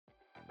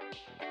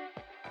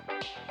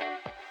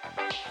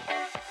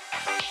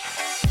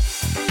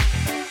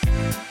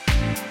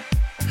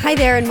Hi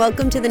there, and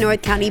welcome to the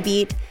North County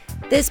Beat.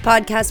 This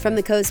podcast from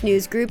the Coast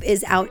News Group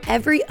is out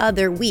every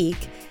other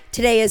week.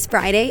 Today is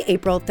Friday,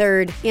 April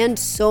 3rd, and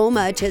so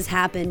much has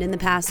happened in the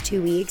past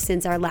 2 weeks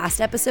since our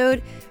last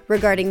episode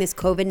regarding this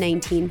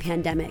COVID-19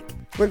 pandemic.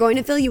 We're going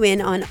to fill you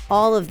in on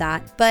all of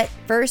that, but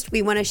first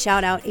we want to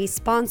shout out a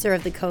sponsor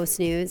of the Coast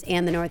News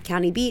and the North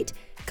County Beat,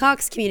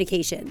 Cox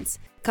Communications.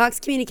 Cox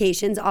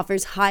Communications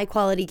offers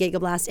high-quality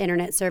Gigablast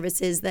internet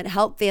services that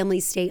help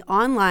families stay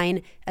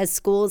online as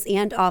schools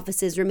and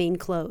offices remain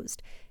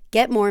closed.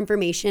 Get more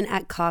information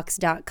at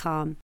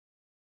cox.com.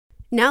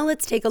 Now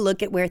let's take a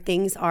look at where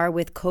things are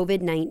with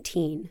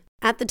COVID-19.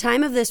 At the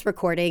time of this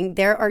recording,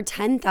 there are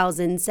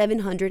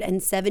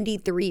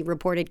 10,773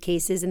 reported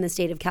cases in the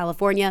state of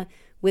California,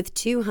 with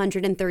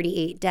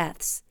 238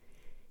 deaths.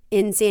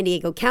 In San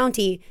Diego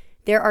County,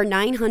 there are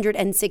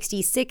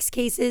 966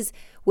 cases,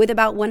 with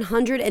about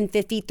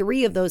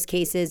 153 of those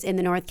cases in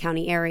the North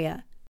County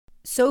area.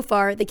 So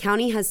far, the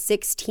county has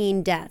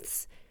 16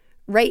 deaths.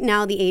 Right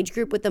now, the age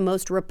group with the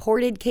most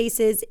reported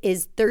cases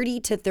is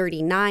 30 to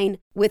 39,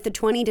 with the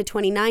 20 to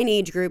 29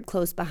 age group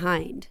close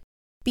behind.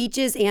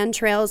 Beaches and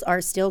trails are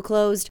still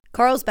closed.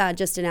 Carlsbad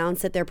just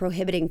announced that they're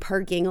prohibiting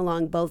parking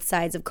along both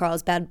sides of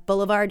Carlsbad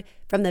Boulevard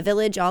from the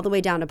Village all the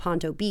way down to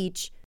Ponto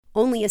Beach.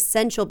 Only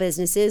essential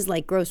businesses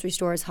like grocery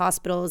stores,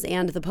 hospitals,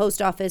 and the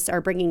post office are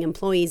bringing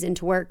employees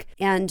into work.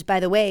 And by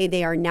the way,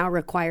 they are now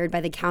required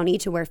by the county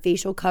to wear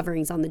facial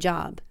coverings on the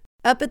job.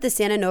 Up at the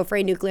San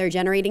Onofre Nuclear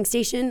Generating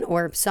Station,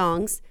 or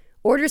SONGS,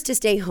 orders to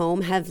stay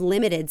home have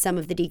limited some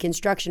of the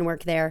deconstruction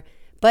work there,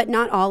 but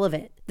not all of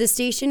it. The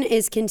station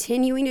is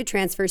continuing to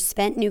transfer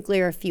spent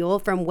nuclear fuel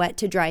from wet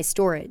to dry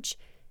storage.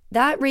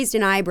 That raised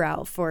an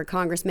eyebrow for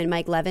Congressman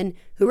Mike Levin,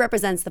 who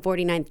represents the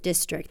 49th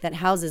district that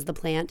houses the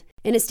plant.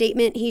 In a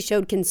statement, he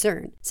showed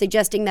concern,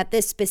 suggesting that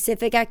this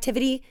specific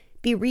activity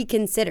be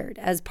reconsidered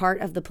as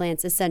part of the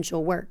plant's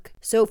essential work.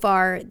 So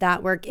far,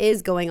 that work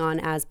is going on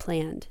as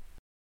planned.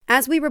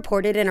 As we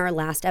reported in our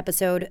last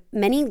episode,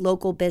 many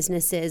local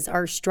businesses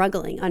are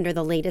struggling under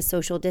the latest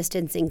social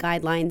distancing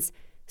guidelines,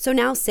 so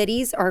now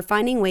cities are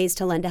finding ways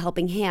to lend a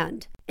helping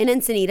hand. In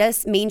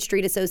Encinitas, Main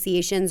Street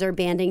associations are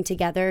banding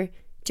together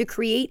to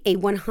create a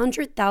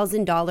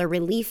 $100,000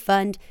 relief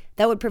fund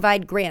that would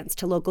provide grants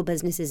to local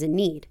businesses in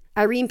need.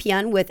 Irene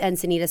Pian with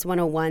Encinitas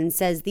 101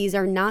 says these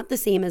are not the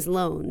same as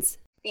loans.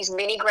 These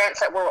mini grants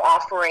that we're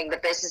offering the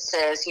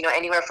businesses,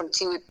 anywhere from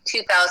 $2,000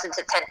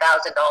 to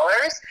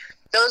 $10,000,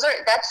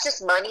 that's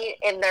just money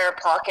in their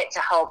pocket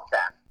to help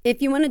them.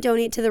 If you want to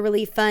donate to the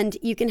relief fund,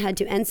 you can head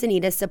to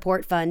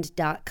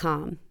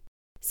EncinitasSupportFund.com.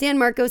 San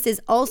Marcos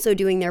is also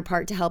doing their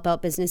part to help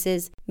out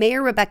businesses.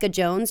 Mayor Rebecca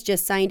Jones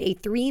just signed a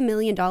 $3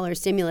 million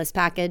stimulus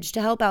package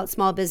to help out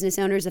small business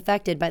owners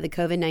affected by the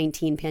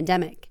COVID-19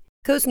 pandemic.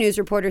 Coast News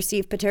reporter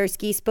Steve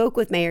Petersky spoke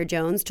with Mayor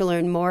Jones to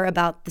learn more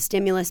about the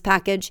stimulus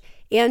package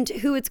and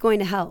who it's going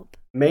to help.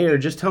 Mayor,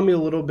 just tell me a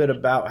little bit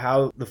about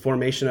how the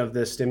formation of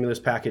this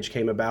stimulus package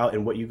came about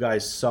and what you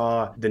guys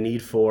saw the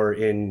need for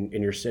in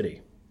your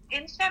city.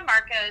 In San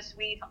Marcos,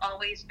 we've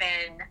always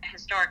been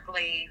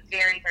historically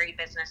very, very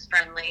business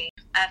friendly.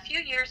 A few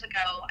years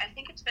ago, I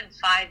think it's been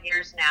 5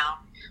 years now,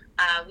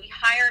 we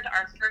hired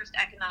our first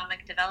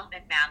economic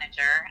development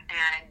manager,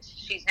 and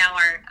she's now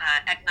our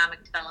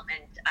economic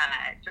development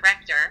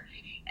director,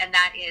 and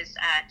that is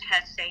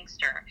Tess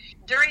Sangster.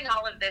 During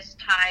all of this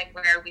time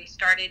where we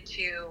started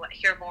to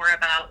hear more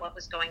about what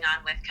was going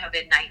on with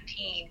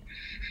COVID-19,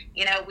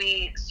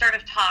 we sort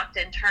of talked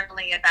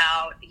internally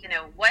about,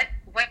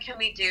 what can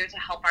we do to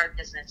help our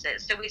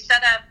businesses? So we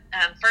set up,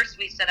 first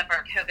we set up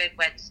our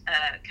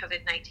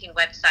COVID-19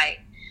 website.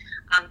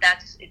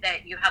 That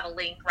you have a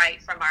link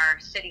right from our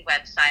city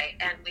website,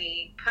 and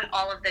we put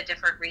all of the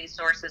different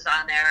resources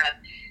on there of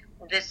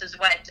this is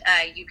what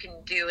you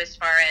can do as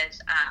far as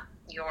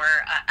your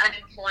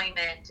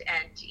unemployment,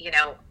 and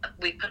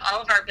we put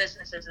all of our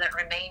businesses that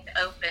remained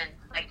open,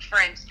 like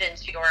for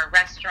instance your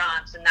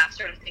restaurants and that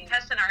sort of thing.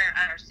 Tess and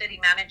our city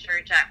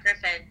manager Jack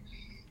Griffin,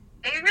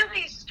 they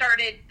really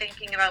started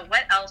thinking about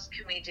what else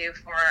can we do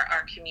for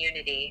our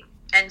community,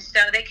 and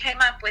so they came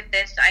up with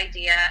this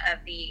idea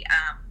of the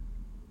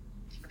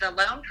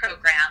loan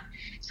program.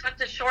 So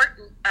it's a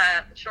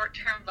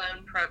short-term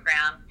loan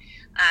program,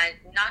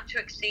 not to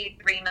exceed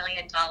 $3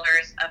 million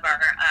of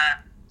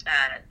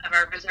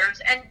our reserves.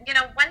 And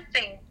one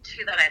thing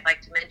too that I'd like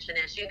to mention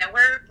is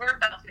we're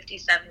about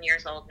 57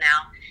 years old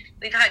now.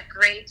 We've had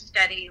great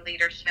steady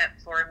leadership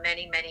for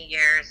many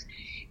years,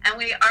 and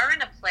we are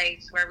in a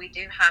place where we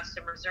do have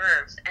some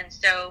reserves. And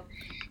so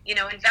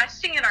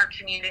investing in our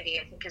community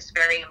I think is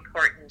very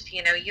important.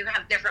 You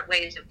have different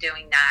ways of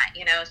doing that.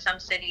 Some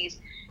cities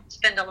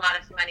spend a lot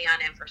of money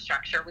on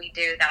infrastructure. We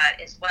do that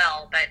as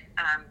well. But,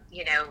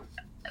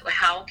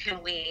 how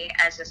can we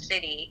as a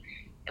city,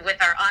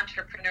 with our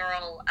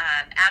entrepreneurial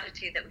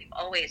attitude that we've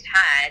always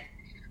had,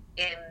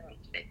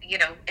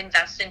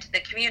 invest into the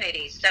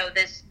community? So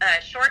this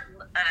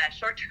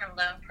short-term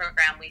loan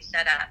program we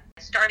set up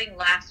starting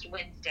last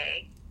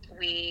Wednesday,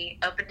 we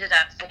opened it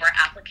up for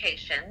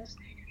applications.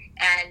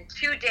 And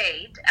to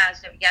date, as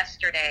of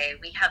yesterday,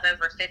 we have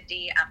over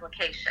 50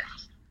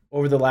 applications.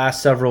 Over the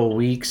last several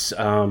weeks,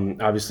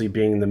 obviously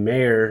being the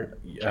mayor,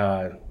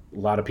 a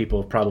lot of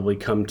people have probably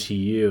come to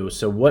you.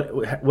 So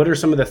what are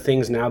some of the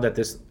things now that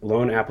this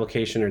loan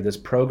application or this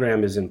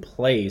program is in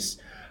place?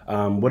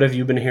 What have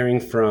you been hearing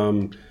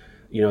from,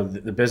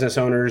 the business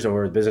owners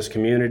or the business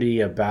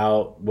community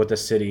about what the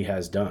city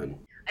has done?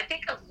 I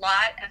think a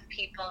lot of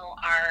people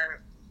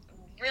are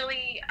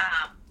really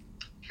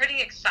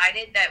pretty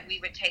excited that we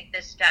would take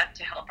this step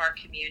to help our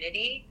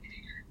community,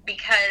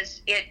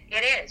 because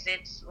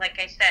it's like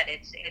I said,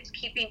 it's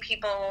keeping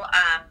people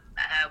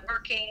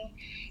working.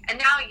 And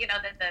now,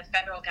 that the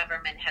federal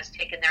government has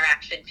taken their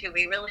action too,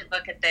 we really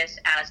look at this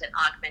as an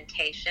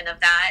augmentation of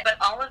that. But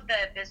all of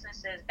the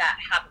businesses that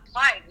have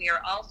applied, we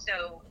are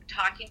also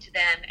talking to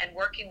them and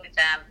working with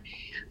them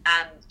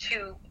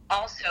to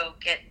also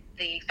get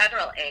the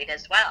federal aid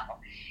as well.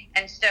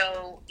 And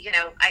so,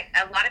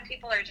 a lot of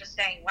people are just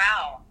saying,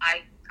 wow,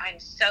 I'm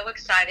so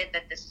excited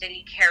that the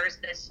city cares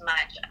this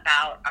much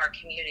about our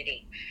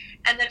community.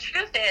 And the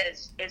truth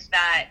is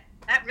that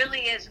really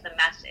is the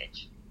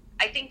message.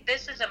 I think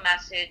this is a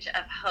message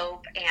of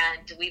hope,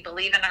 and we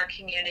believe in our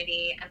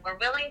community, and we're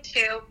willing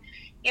to,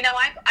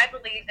 I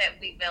believe that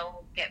we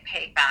will get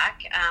paid back.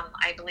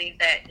 I believe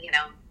that,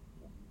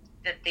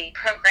 that the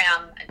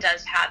program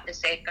does have the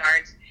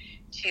safeguards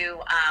to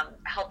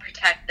help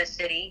protect the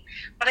city.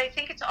 But I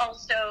think it's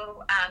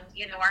also,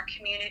 our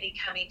community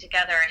coming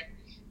together. And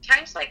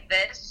times like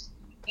this,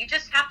 you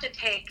just have to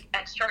take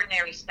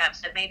extraordinary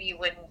steps that maybe you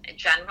wouldn't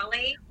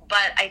generally.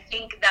 But I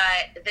think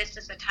that this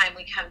is the time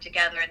we come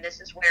together, and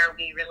this is where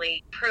we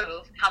really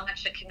prove how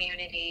much the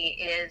community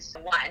is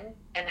one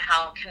and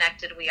how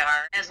connected we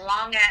are. As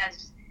long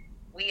as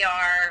we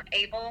are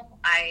able,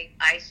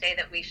 I say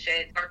that we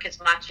should work as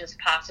much as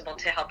possible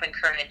to help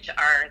encourage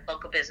our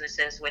local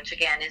businesses, which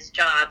again is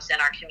jobs in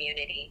our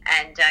community,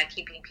 and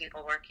keeping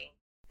people working.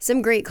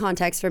 Some great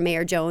context from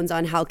Mayor Jones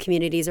on how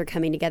communities are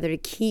coming together to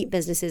keep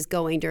businesses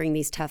going during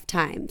these tough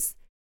times.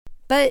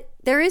 But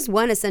there is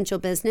one essential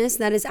business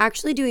that is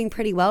actually doing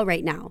pretty well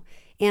right now.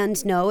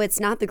 And no, it's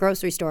not the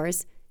grocery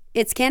stores.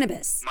 It's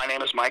cannabis. My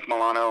name is Mike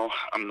Milano.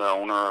 I'm the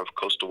owner of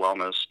Coastal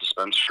Wellness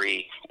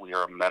Dispensary. We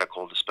are a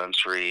medical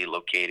dispensary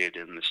located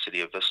in the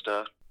city of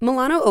Vista.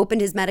 Milano opened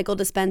his medical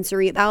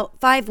dispensary about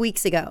 5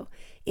 weeks ago.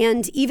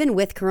 And even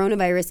with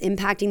coronavirus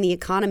impacting the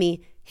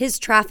economy, his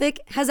traffic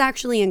has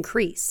actually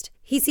increased.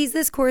 He sees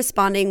this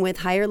corresponding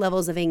with higher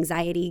levels of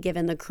anxiety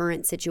given the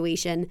current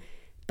situation.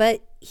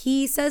 But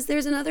he says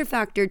there's another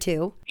factor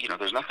too.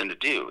 There's nothing to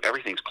do.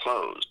 Everything's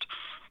closed.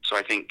 So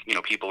I think,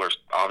 people are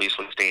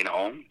obviously staying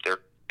home.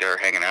 They're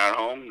hanging out at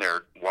home.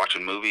 They're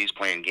watching movies,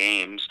 playing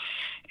games.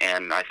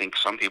 And I think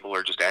some people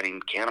are just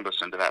adding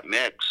cannabis into that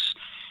mix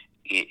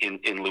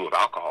in lieu of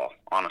alcohol,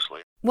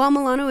 honestly. While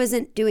Milano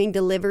isn't doing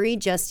delivery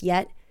just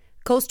yet,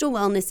 Coastal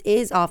Wellness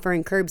is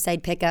offering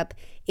curbside pickup,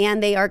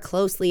 and they are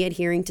closely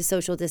adhering to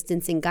social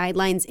distancing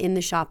guidelines in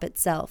the shop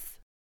itself.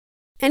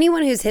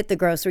 Anyone who's hit the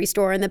grocery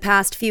store in the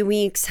past few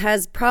weeks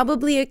has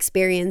probably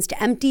experienced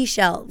empty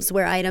shelves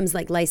where items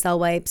like Lysol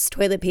wipes,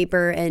 toilet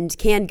paper, and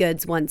canned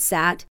goods once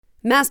sat.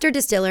 Master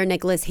distiller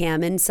Nicholas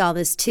Hammond saw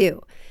this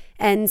too.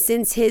 And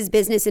since his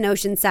business in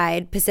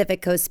Oceanside,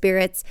 Pacific Coast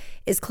Spirits,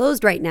 is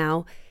closed right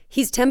now,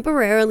 he's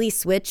temporarily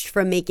switched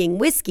from making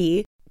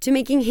whiskey to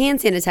making hand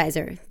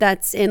sanitizer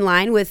that's in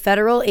line with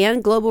federal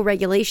and global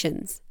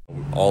regulations.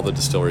 All the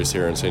distilleries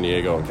here in San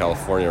Diego and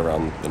California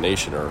around the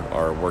nation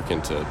are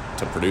working to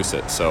produce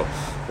it. So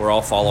we're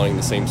all following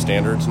the same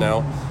standards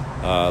now,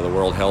 the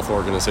World Health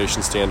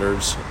Organization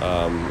standards.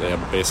 They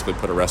have basically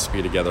put a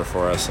recipe together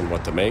for us and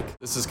what to make.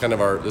 This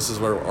is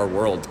where our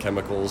world,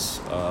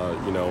 chemicals,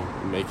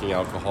 making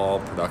alcohol,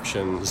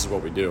 production, this is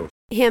what we do.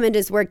 Hammond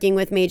is working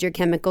with major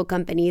chemical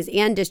companies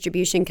and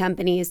distribution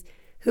companies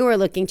who are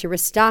looking to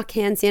restock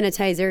hand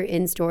sanitizer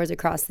in stores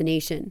across the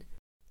nation.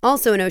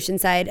 Also in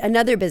Oceanside,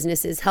 another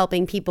business is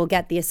helping people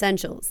get the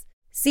essentials.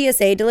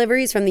 CSA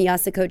deliveries from the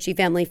Yasakochi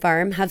family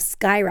farm have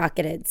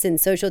skyrocketed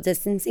since social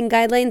distancing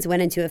guidelines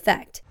went into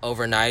effect.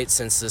 Overnight,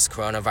 since this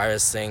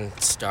coronavirus thing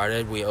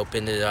started, we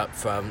opened it up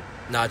from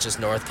not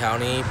just North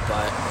County,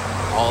 but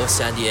all of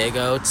San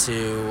Diego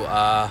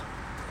to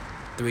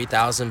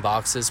 3,000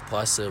 boxes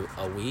plus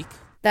a week.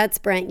 That's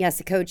Brent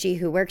Yasakochi,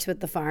 who works with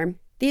the farm.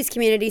 These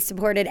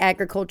community-supported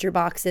agriculture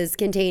boxes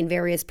contain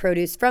various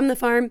produce from the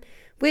farm,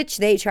 which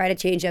they try to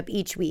change up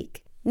each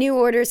week. New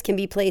orders can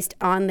be placed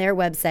on their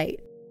website.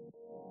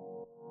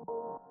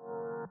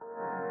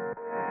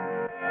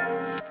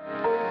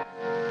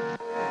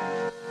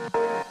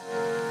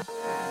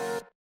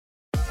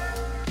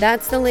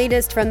 That's the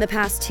latest from the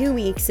past 2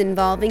 weeks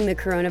involving the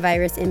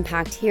coronavirus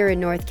impact here in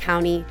North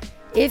County.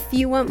 If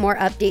you want more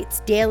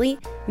updates daily,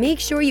 make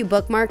sure you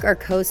bookmark our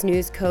Coast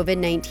News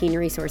COVID-19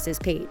 resources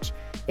page.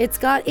 It's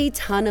got a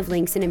ton of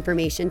links and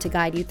information to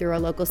guide you through a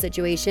local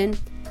situation.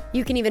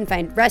 You can even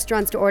find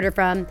restaurants to order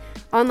from,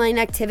 online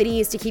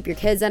activities to keep your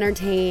kids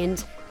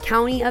entertained,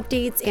 county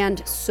updates,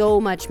 and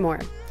so much more.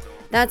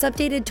 That's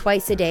updated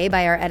twice a day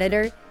by our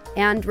editor.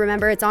 And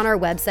remember, it's on our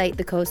website,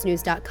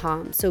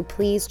 thecoastnews.com, so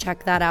please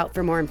check that out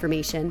for more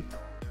information.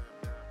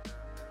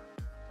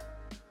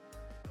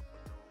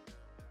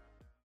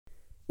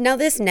 Now,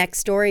 this next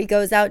story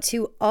goes out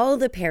to all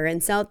the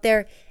parents out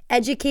there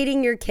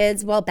educating your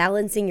kids while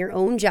balancing your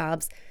own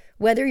jobs,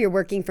 whether you're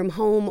working from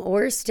home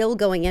or still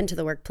going into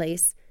the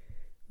workplace.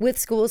 With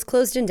schools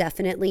closed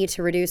indefinitely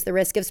to reduce the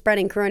risk of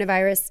spreading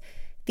coronavirus,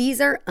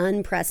 these are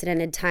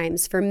unprecedented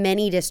times for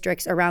many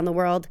districts around the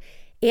world,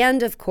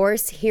 and of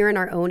course, here in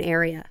our own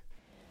area.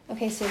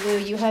 Okay, so Lou,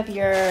 you have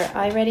your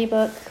iReady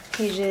book,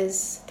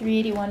 pages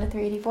 381 to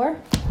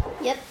 384?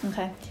 Yep.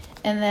 Okay.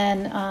 And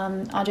then,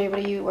 Andre, what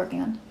are you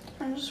working on?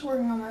 I'm just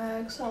working on my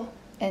Excel.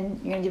 And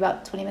you're going to do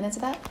about 20 minutes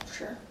of that?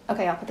 Sure.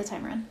 Okay, I'll put the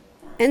timer in.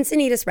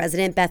 Encinitas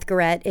resident Beth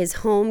Garrett is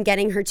home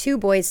getting her 2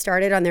 boys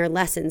started on their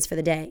lessons for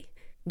the day.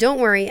 Don't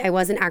worry, I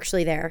wasn't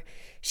actually there.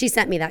 She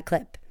sent me that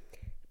clip.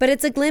 But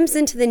it's a glimpse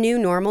into the new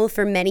normal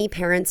for many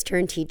parents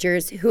turned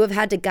teachers who have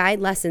had to guide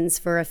lessons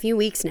for a few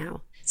weeks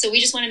now. So we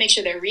just want to make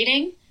sure they're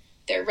reading,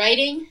 they're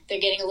writing,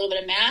 they're getting a little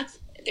bit of math,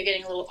 they're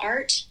getting a little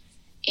art,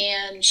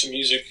 and some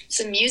music.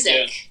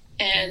 Yeah.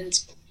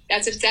 And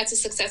that's a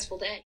successful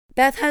day.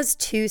 Beth has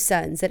 2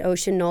 sons at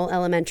Ocean Knoll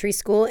Elementary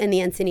School in the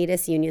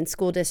Encinitas Union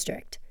School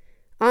District.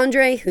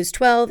 Andre, who's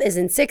 12, is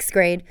in 6th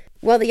grade,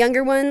 while the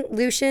younger one,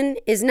 Lucian,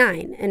 is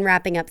 9 and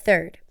wrapping up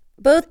 3rd.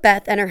 Both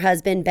Beth and her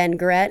husband, Ben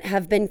Garrett,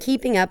 have been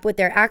keeping up with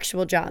their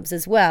actual jobs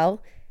as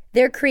well.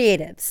 They're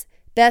creatives.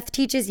 Beth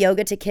teaches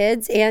yoga to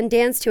kids and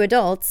dance to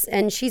adults,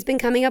 and she's been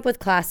coming up with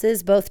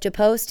classes both to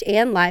post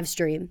and live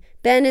stream.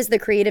 Ben is the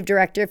creative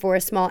director for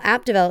a small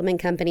app development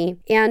company,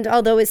 and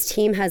although his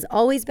team has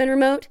always been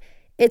remote,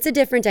 it's a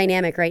different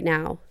dynamic right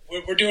now.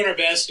 We're doing our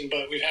best,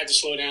 but we've had to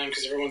slow down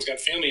because everyone's got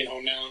family at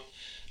home now.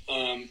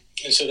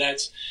 And so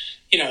that's,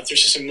 there's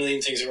just a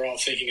million things that we're all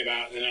thinking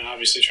about, and then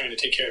obviously trying to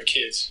take care of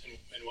kids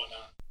and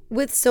whatnot.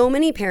 With so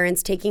many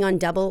parents taking on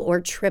double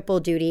or triple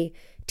duty,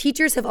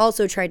 teachers have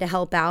also tried to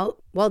help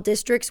out while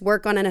districts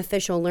work on an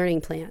official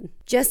learning plan.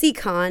 Jessie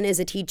Kahn is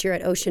a teacher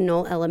at Ocean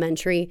Knoll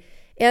Elementary,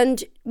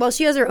 and while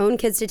she has her own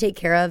kids to take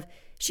care of,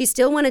 she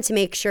still wanted to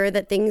make sure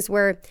that things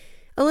were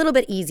a little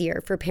bit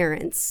easier for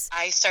parents.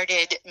 I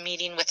started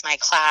meeting with my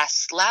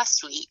class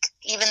last week,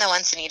 even though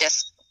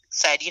Encinitas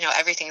said,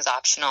 everything's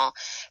optional,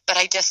 but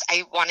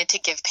I wanted to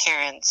give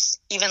parents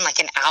even like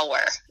an hour,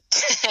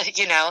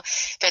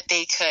 that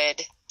they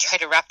could try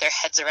to wrap their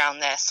heads around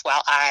this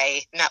while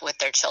I met with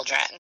their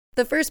children.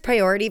 The first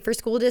priority for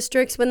school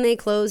districts when they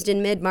closed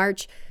in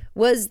mid-March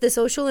was the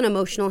social and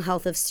emotional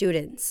health of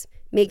students,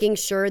 making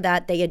sure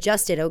that they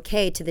adjusted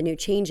okay to the new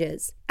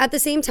changes. At the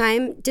same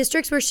time,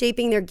 districts were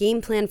shaping their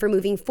game plan for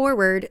moving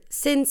forward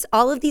since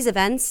all of these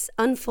events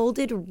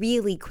unfolded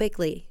really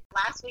quickly.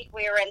 Last week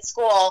we were in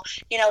school.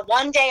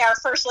 One day our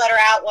first letter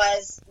out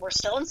was, we're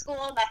still in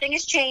school, nothing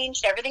has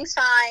changed, everything's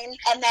fine.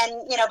 And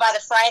then, by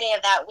the Friday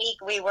of that week,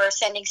 we were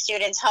sending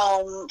students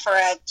home for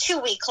a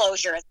 2-week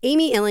closure.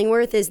 Amy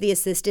Illingworth is the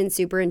assistant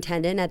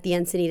superintendent at the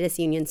Encinitas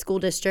Union School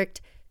District.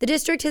 The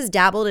district has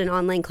dabbled in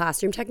online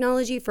classroom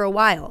technology for a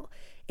while,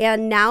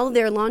 and now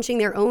they're launching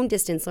their own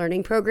distance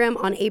learning program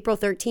on April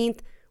 13th,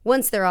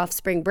 once they're off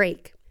spring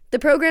break. The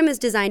program is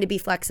designed to be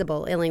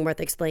flexible, Illingworth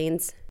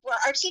explains. Well,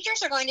 our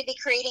teachers are going to be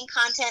creating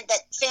content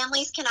that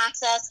families can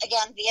access,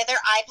 again, via their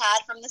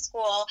iPad from the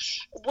school,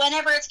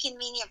 whenever it's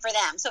convenient for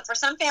them. So for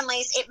some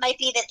families, it might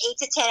be that 8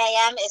 to 10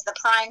 a.m. is the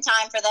prime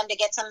time for them to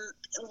get some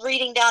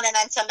reading done and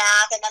then some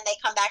math, and then they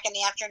come back in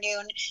the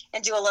afternoon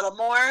and do a little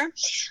more.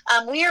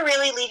 We are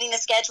really leaving the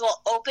schedule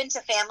open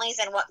to families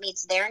and what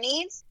meets their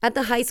needs. At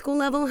the high school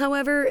level,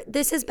 however,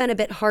 this has been a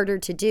bit harder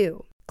to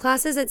do.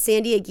 Classes at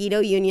San Diego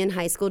Union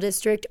High School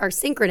District are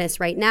synchronous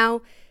right now,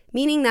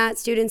 meaning that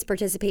students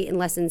participate in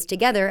lessons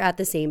together at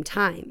the same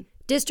time.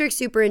 District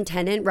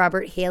Superintendent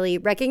Robert Haley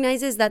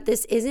recognizes that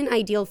this isn't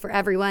ideal for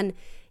everyone,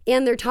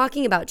 and they're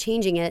talking about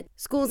changing it.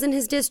 Schools in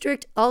his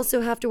district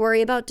also have to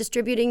worry about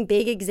distributing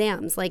big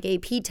exams like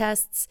AP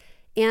tests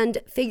and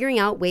figuring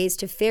out ways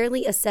to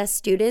fairly assess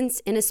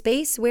students in a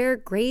space where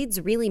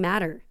grades really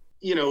matter.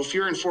 If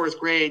you're in 4th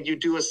grade, you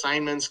do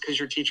assignments because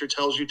your teacher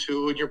tells you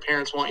to and your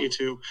parents want you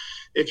to.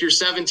 If you're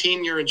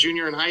 17, you're a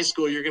junior in high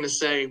school, you're going to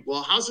say,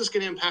 well, how's this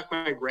going to impact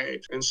my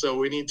grade? And so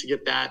we need to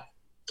get that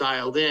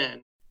dialed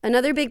in.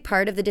 Another big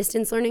part of the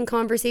distance learning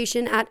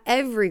conversation at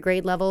every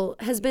grade level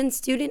has been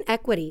student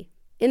equity.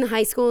 In the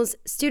high schools,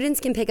 students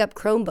can pick up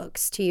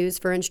Chromebooks to use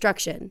for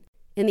instruction.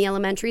 In the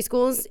elementary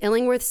schools,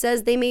 Illingworth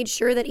says they made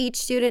sure that each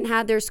student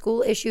had their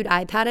school-issued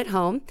iPad at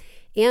home,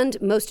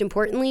 and most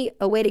importantly,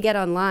 a way to get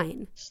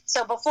online.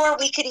 So before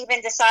we could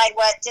even decide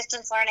what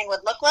distance learning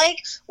would look like,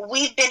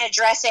 we've been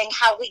addressing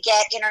how we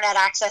get internet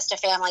access to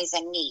families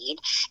in need.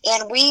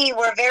 And we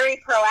were very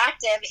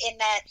proactive in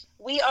that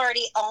we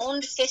already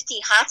owned 50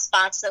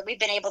 hotspots that we've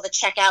been able to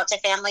check out to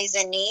families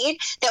in need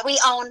that we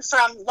owned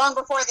from long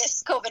before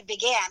this COVID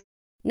began.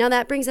 Now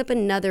that brings up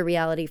another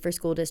reality for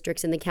school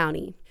districts in the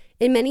county.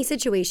 In many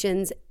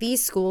situations,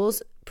 these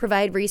schools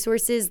provide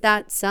resources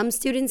that some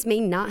students may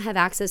not have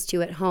access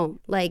to at home,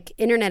 like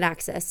internet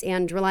access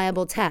and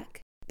reliable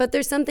tech. But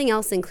there's something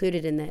else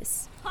included in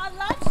this. Hot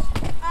lunch?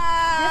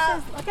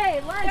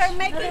 Lunch. They're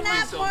making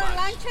that for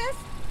lunches?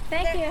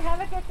 Thank you.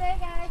 Have a good day,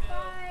 guys.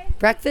 Bye.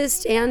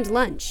 Breakfast and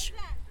lunch.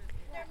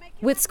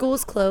 With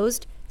schools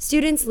closed,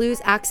 students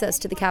lose access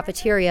to the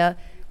cafeteria,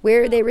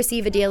 where they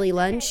receive a daily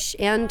lunch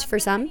and, for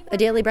some, a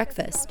daily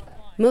breakfast.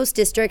 Most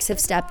districts have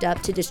stepped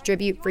up to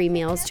distribute free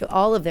meals to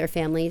all of their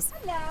families.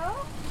 Hello,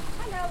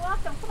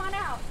 welcome. Come on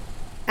out.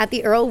 At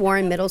the Earl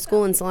Warren Middle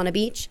School in Solana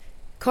Beach,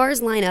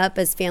 cars line up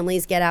as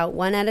families get out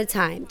one at a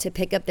time to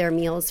pick up their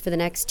meals for the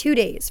next 2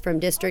 days from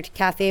district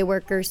cafe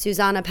worker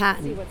Susanna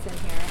Patton. See what's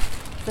in here.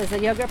 There's a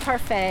yogurt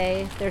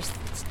parfait, there's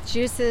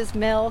juices,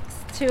 milks,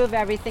 2 of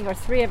everything or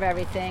 3 of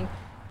everything.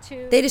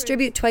 They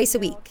distribute twice a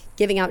week,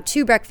 giving out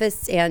 2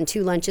 breakfasts and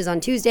 2 lunches on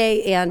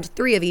Tuesday and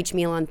 3 of each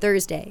meal on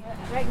Thursday.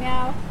 Right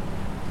now,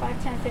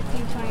 5, 10,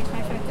 15, 20,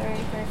 25,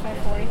 30, 35,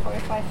 40,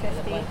 45,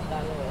 50.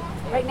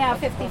 Right now,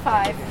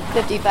 55.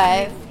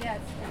 55 Yes.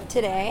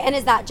 today. And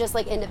is that just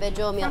like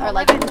individual meal From or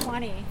like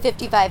 20?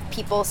 55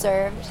 people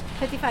served?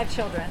 55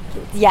 children.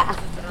 Yeah,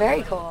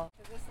 very cool.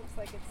 This looks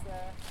like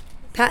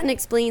it's Patton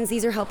explains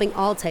these are helping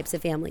all types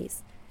of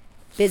families.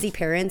 Busy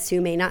parents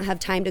who may not have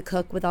time to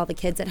cook with all the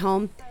kids at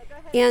home,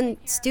 and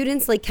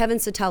students like Kevin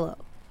Sotelo,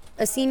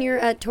 a senior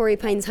at Torrey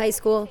Pines High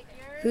School,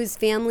 whose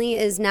family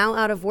is now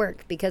out of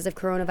work because of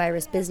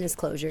coronavirus business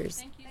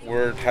closures.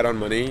 We're head on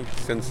money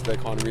since the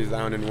economy is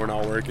down and we're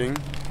not working.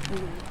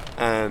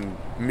 And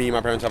me and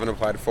my parents haven't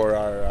applied for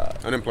our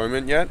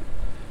unemployment yet,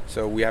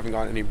 so we haven't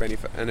gotten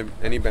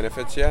any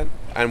benefits yet.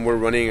 And we're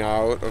running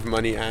out of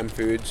money and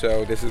food,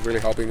 so this is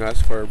really helping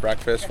us for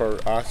breakfast for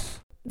us.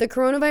 The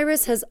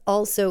coronavirus has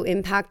also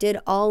impacted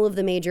all of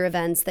the major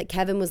events that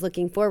Kevin was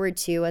looking forward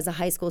to as a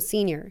high school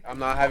senior. I'm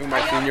not having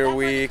my senior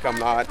week. I'm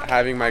not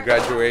having my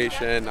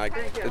graduation.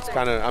 It's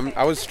kind of,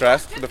 I was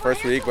stressed for the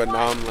first week, but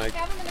now I'm like,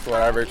 it's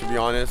whatever, to be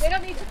honest.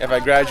 If I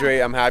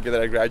graduate, I'm happy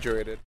that I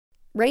graduated.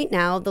 Right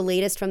now, the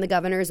latest from the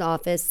governor's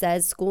office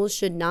says schools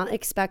should not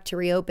expect to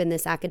reopen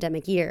this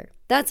academic year.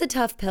 That's a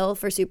tough pill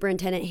for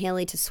Superintendent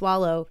Haley to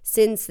swallow,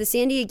 since the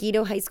San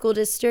Dieguito High School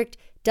District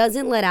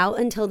doesn't let out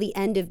until the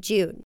end of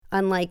June,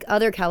 unlike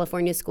other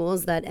California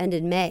schools that end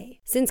in May.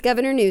 Since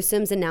Governor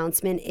Newsom's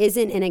announcement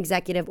isn't an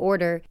executive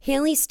order,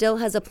 Haley still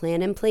has a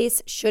plan in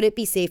place should it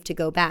be safe to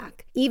go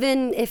back,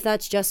 even if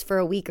that's just for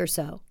a week or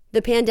so.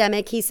 The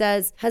pandemic, he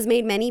says, has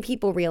made many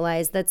people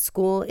realize that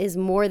school is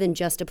more than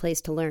just a place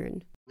to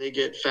learn. They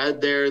get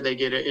fed there, they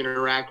get to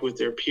interact with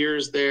their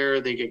peers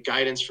there, they get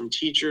guidance from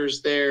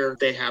teachers there,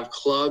 they have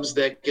clubs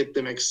that get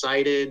them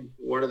excited.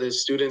 One of the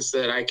students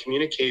that I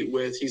communicate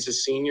with, he's a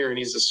senior and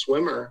he's a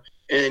swimmer,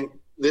 and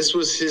this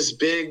was his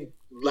big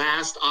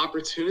last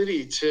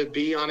opportunity to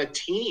be on a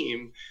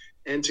team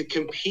and to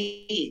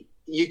compete.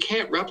 You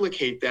can't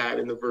replicate that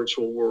in the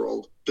virtual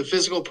world. The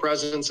physical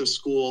presence of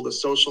school, the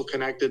social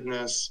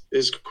connectedness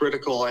is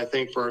critical, I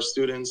think, for our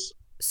students.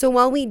 So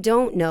while we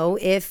don't know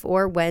if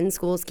or when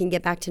schools can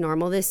get back to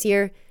normal this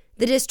year,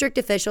 the district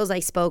officials I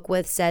spoke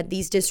with said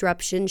these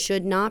disruptions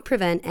should not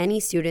prevent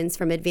any students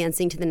from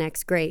advancing to the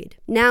next grade.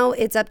 Now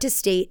it's up to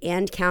state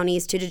and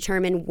counties to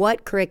determine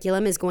what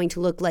curriculum is going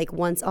to look like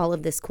once all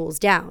of this cools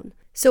down.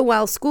 So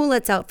while school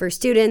lets out for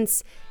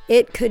students,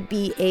 it could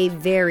be a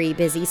very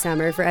busy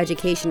summer for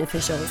education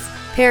officials.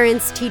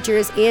 Parents,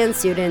 teachers, and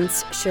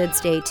students should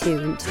stay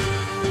tuned.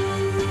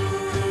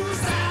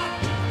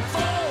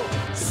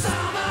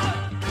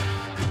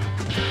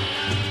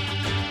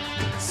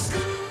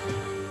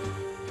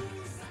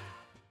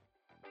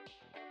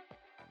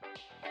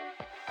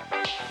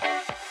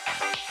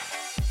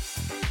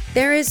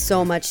 There is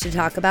so much to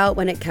talk about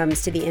when it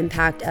comes to the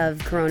impact of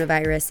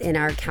coronavirus in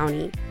our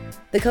county.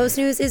 The Coast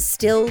News is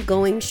still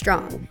going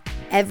strong.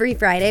 Every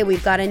Friday,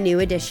 we've got a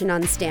new edition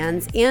on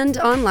stands and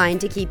online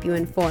to keep you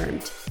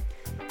informed.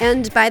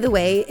 And by the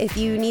way, if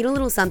you need a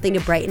little something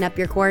to brighten up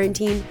your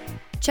quarantine,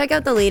 check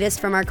out the latest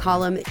from our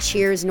column,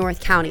 Cheers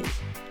North County.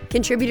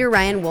 Contributor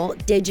Ryan Wolt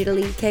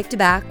digitally kicked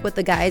back with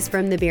the guys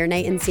from the Beer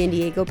Night in San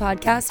Diego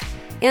podcast,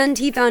 and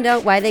he found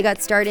out why they got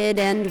started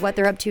and what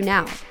they're up to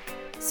now.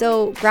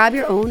 So grab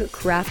your own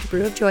craft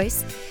brew of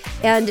choice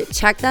and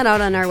check that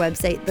out on our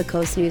website,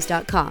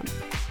 thecoastnews.com.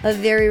 A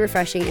very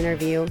refreshing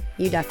interview.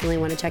 You definitely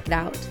want to check it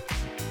out.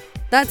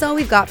 That's all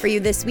we've got for you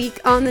this week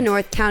on the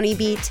North County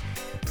Beat.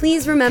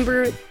 Please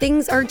remember,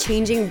 things are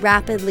changing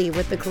rapidly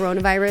with the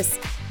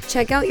coronavirus.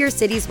 Check out your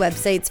city's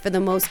websites for the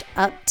most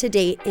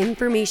up-to-date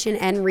information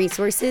and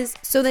resources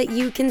so that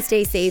you can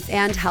stay safe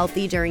and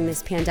healthy during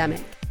this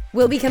pandemic.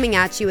 We'll be coming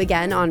at you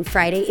again on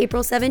Friday,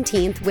 April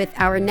 17th with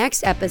our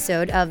next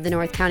episode of the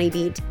North County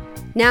Beat.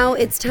 Now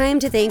it's time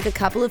to thank a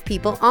couple of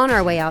people on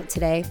our way out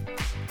today.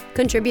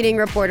 Contributing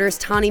reporters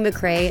Tawny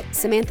McCrae,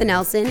 Samantha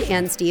Nelson,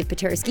 and Steve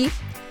Petersky.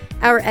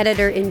 Our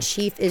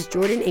editor-in-chief is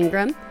Jordan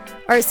Ingram.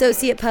 Our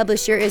associate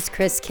publisher is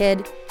Chris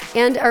Kidd.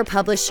 And our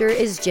publisher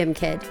is Jim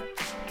Kidd.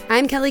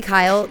 I'm Kelly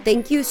Kyle.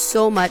 Thank you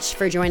so much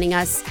for joining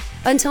us.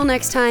 Until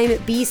next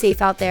time, be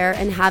safe out there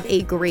and have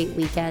a great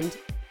weekend.